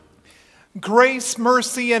Grace,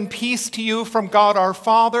 mercy, and peace to you from God our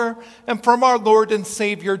Father and from our Lord and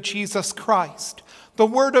Savior Jesus Christ. The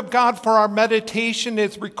word of God for our meditation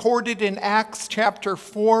is recorded in Acts chapter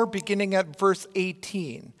 4, beginning at verse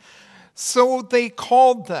 18. So they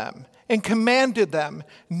called them and commanded them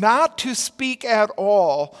not to speak at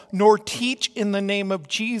all, nor teach in the name of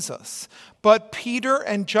Jesus. But Peter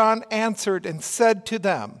and John answered and said to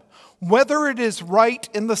them, whether it is right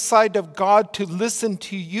in the sight of God to listen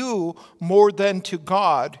to you more than to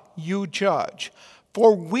God, you judge.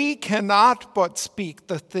 For we cannot but speak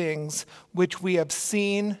the things which we have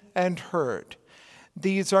seen and heard.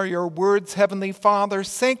 These are your words, Heavenly Father.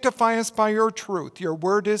 Sanctify us by your truth. Your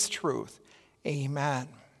word is truth. Amen.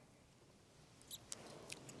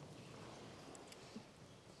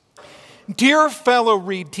 Dear fellow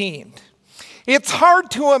redeemed, it's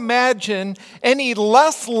hard to imagine any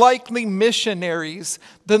less likely missionaries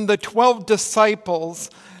than the 12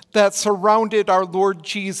 disciples that surrounded our Lord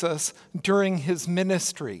Jesus during his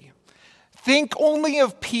ministry. Think only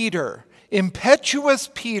of Peter,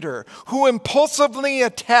 impetuous Peter, who impulsively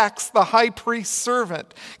attacks the high priest's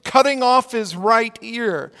servant, cutting off his right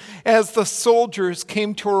ear as the soldiers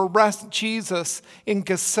came to arrest Jesus in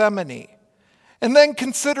Gethsemane. And then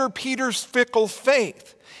consider Peter's fickle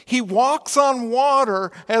faith. He walks on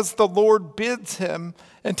water as the Lord bids him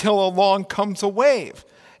until along comes a wave.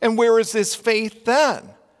 And where is his faith then?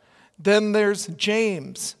 Then there's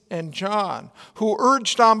James and John, who,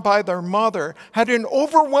 urged on by their mother, had an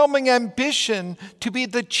overwhelming ambition to be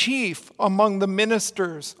the chief among the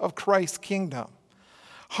ministers of Christ's kingdom.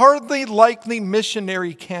 Hardly likely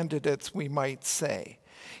missionary candidates, we might say.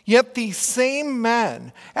 Yet these same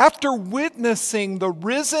men, after witnessing the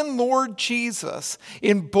risen Lord Jesus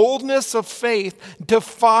in boldness of faith,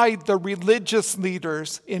 defied the religious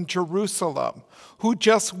leaders in Jerusalem, who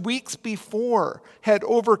just weeks before had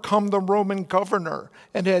overcome the Roman governor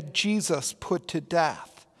and had Jesus put to death.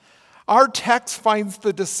 Our text finds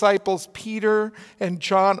the disciples Peter and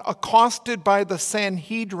John accosted by the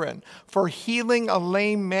Sanhedrin for healing a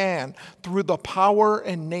lame man through the power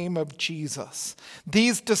and name of Jesus.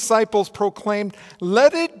 These disciples proclaimed,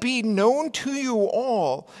 "Let it be known to you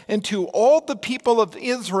all and to all the people of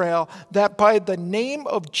Israel that by the name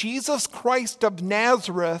of Jesus Christ of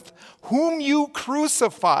Nazareth, whom you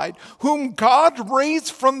crucified, whom God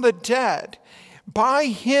raised from the dead, by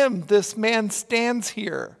him this man stands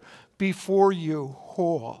here before you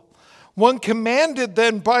whole." One commanded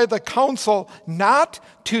then by the council not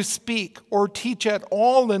to speak or teach at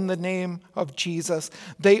all in the name of Jesus,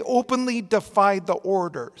 they openly defied the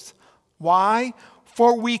orders. Why?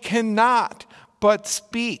 For we cannot but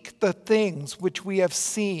speak the things which we have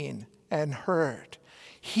seen and heard.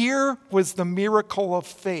 Here was the miracle of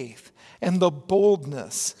faith and the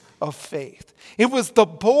boldness of faith. It was the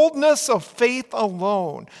boldness of faith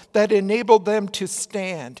alone that enabled them to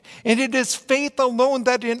stand. And it is faith alone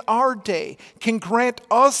that in our day can grant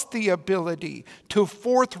us the ability to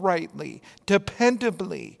forthrightly,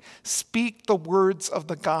 dependably speak the words of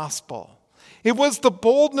the gospel. It was the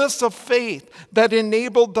boldness of faith that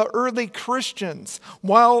enabled the early Christians,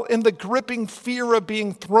 while in the gripping fear of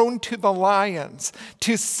being thrown to the lions,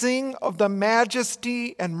 to sing of the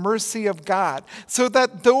majesty and mercy of God, so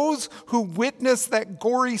that those who witnessed that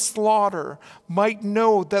gory slaughter might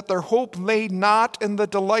know that their hope lay not in the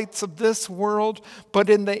delights of this world, but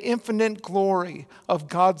in the infinite glory of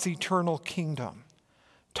God's eternal kingdom.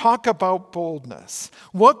 Talk about boldness.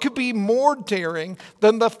 What could be more daring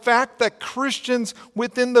than the fact that Christians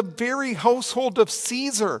within the very household of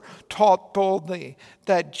Caesar taught boldly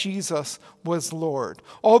that Jesus was Lord,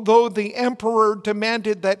 although the emperor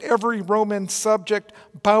demanded that every Roman subject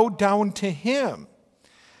bow down to him?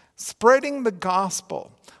 Spreading the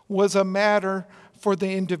gospel was a matter for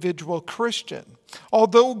the individual Christian.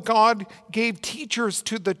 Although God gave teachers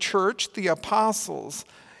to the church, the apostles,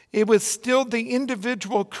 it was still the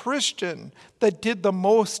individual Christian that did the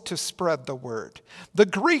most to spread the word. The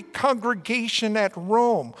Greek congregation at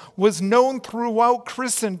Rome was known throughout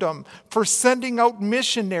Christendom for sending out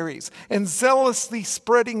missionaries and zealously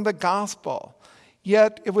spreading the gospel.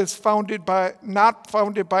 Yet it was not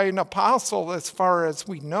founded by an apostle as far as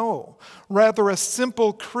we know. Rather, a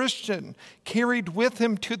simple Christian carried with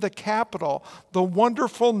him to the capital the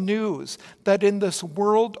wonderful news that in this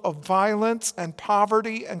world of violence and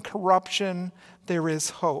poverty and corruption, there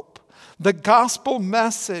is hope. The gospel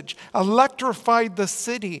message electrified the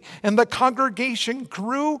city, and the congregation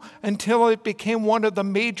grew until it became one of the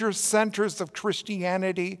major centers of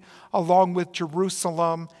Christianity, along with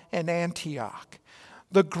Jerusalem and Antioch.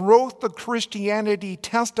 The growth of Christianity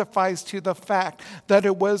testifies to the fact that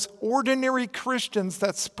it was ordinary Christians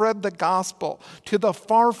that spread the gospel to the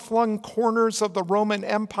far-flung corners of the Roman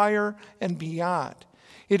Empire and beyond.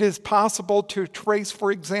 It is possible to trace, for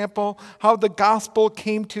example, how the gospel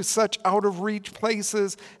came to such out-of-reach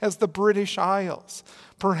places as the British Isles.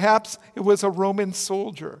 Perhaps it was a Roman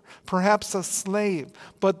soldier, perhaps a slave,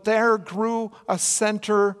 but there grew a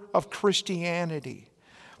center of Christianity.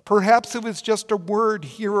 Perhaps it was just a word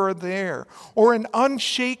here or there, or an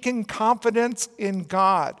unshaken confidence in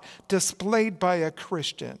God displayed by a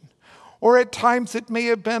Christian. Or at times it may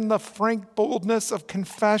have been the frank boldness of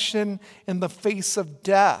confession in the face of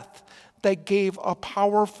death that gave a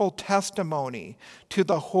powerful testimony to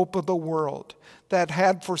the hope of the world that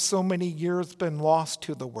had for so many years been lost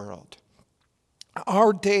to the world.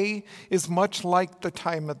 Our day is much like the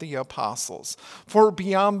time of the apostles, for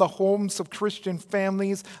beyond the homes of Christian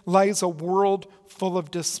families lies a world full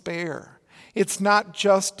of despair. It's not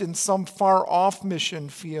just in some far-off mission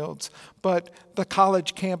fields, but the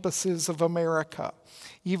college campuses of America,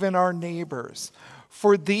 even our neighbors.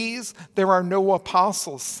 For these, there are no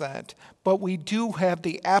apostles sent, but we do have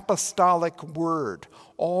the apostolic word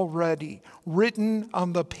already written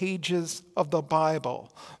on the pages of the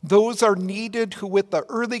Bible. Those are needed who with the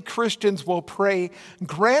early Christians will pray,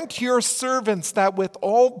 "Grant your servants that with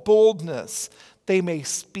all boldness they may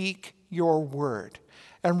speak your word."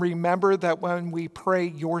 And remember that when we pray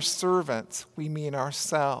your servants, we mean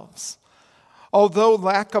ourselves. Although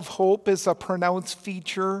lack of hope is a pronounced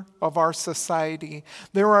feature of our society,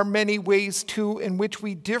 there are many ways, too, in which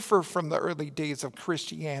we differ from the early days of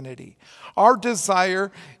Christianity. Our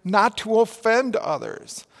desire not to offend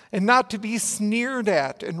others and not to be sneered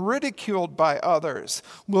at and ridiculed by others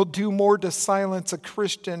will do more to silence a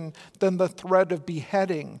Christian than the threat of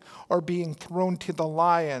beheading or being thrown to the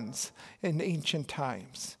lions in ancient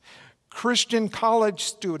times. Christian college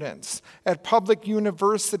students at public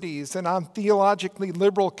universities and on theologically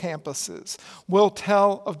liberal campuses will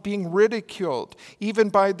tell of being ridiculed even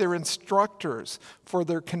by their instructors for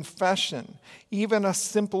their confession, even a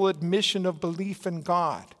simple admission of belief in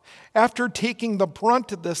God. After taking the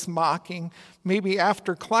brunt of this mocking, maybe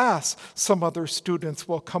after class, some other students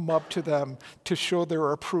will come up to them to show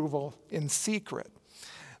their approval in secret.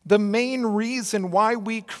 The main reason why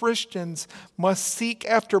we Christians must seek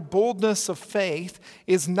after boldness of faith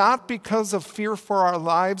is not because of fear for our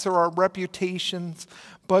lives or our reputations,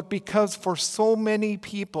 but because for so many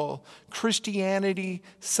people, Christianity,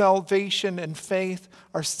 salvation, and faith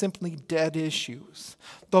are simply dead issues.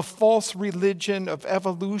 The false religion of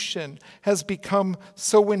evolution has become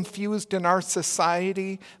so infused in our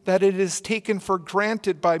society that it is taken for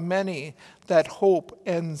granted by many that hope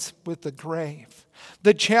ends with the grave.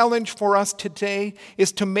 The challenge for us today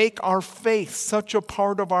is to make our faith such a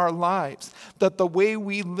part of our lives that the way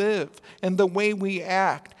we live and the way we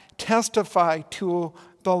act testify to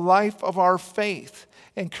the life of our faith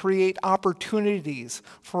and create opportunities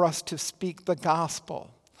for us to speak the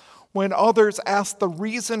gospel. When others ask the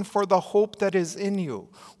reason for the hope that is in you,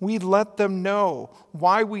 we let them know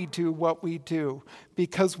why we do what we do,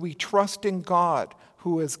 because we trust in God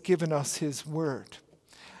who has given us his word.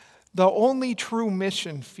 The only true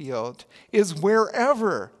mission field is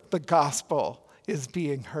wherever the gospel is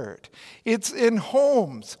being heard. It's in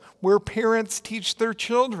homes where parents teach their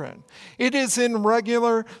children. It is in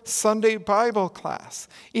regular Sunday Bible class.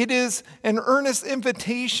 It is an earnest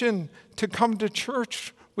invitation to come to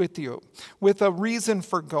church with you, with a reason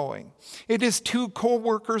for going. It is two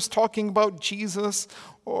co-workers talking about Jesus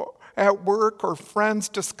or at work, or friends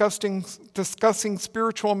discussing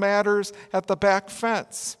spiritual matters at the back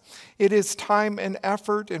fence. It is time and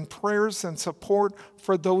effort and prayers and support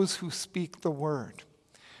for those who speak the word.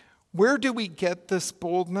 Where do we get this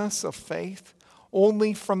boldness of faith?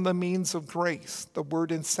 Only from the means of grace, the word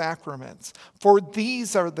and sacraments. For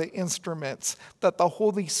these are the instruments that the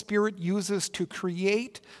Holy Spirit uses to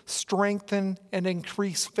create, strengthen, and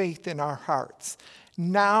increase faith in our hearts.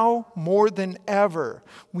 Now, more than ever,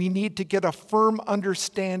 we need to get a firm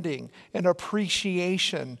understanding and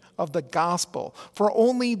appreciation of the gospel, for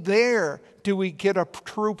only there do we get a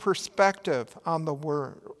true perspective on the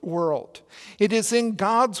world. It is in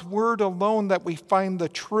God's word alone that we find the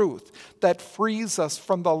truth that frees us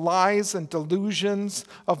from the lies and delusions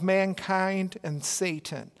of mankind and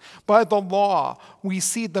Satan. By the law, we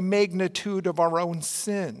see the magnitude of our own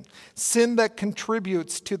sin that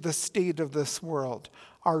contributes to the state of this world.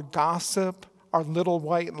 Our gossip, our little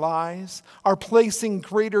white lies, our placing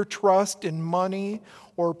greater trust in money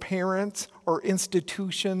or parents or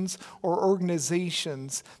institutions or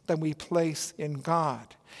organizations than we place in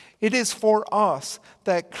God. It is for us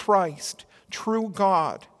that Christ, true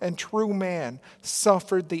God and true man,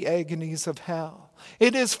 suffered the agonies of hell.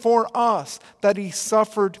 It is for us that he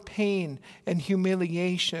suffered pain and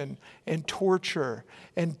humiliation and torture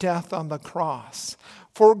and death on the cross.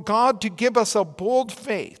 For God to give us a bold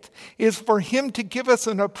faith is for him to give us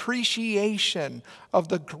an appreciation of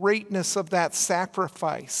the greatness of that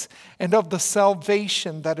sacrifice and of the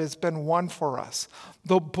salvation that has been won for us.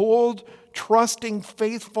 The bold, trusting,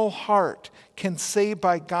 faithful heart can say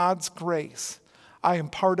by God's grace, I am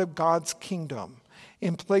part of God's kingdom.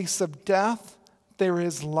 In place of death, there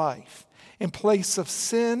is life. In place of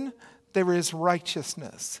sin, there is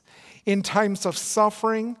righteousness. In times of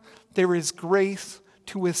suffering, there is grace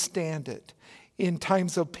to withstand it. In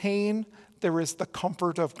times of pain, there is the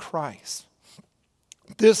comfort of Christ.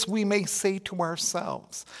 This we may say to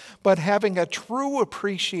ourselves, but having a true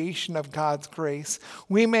appreciation of God's grace,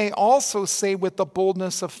 we may also say with the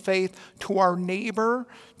boldness of faith to our neighbor,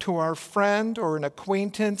 to our friend or an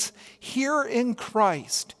acquaintance, here in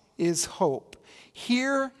Christ is hope.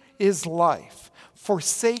 Here is life.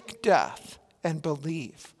 Forsake death and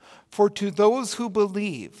believe. For to those who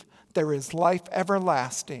believe, there is life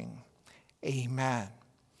everlasting. Amen.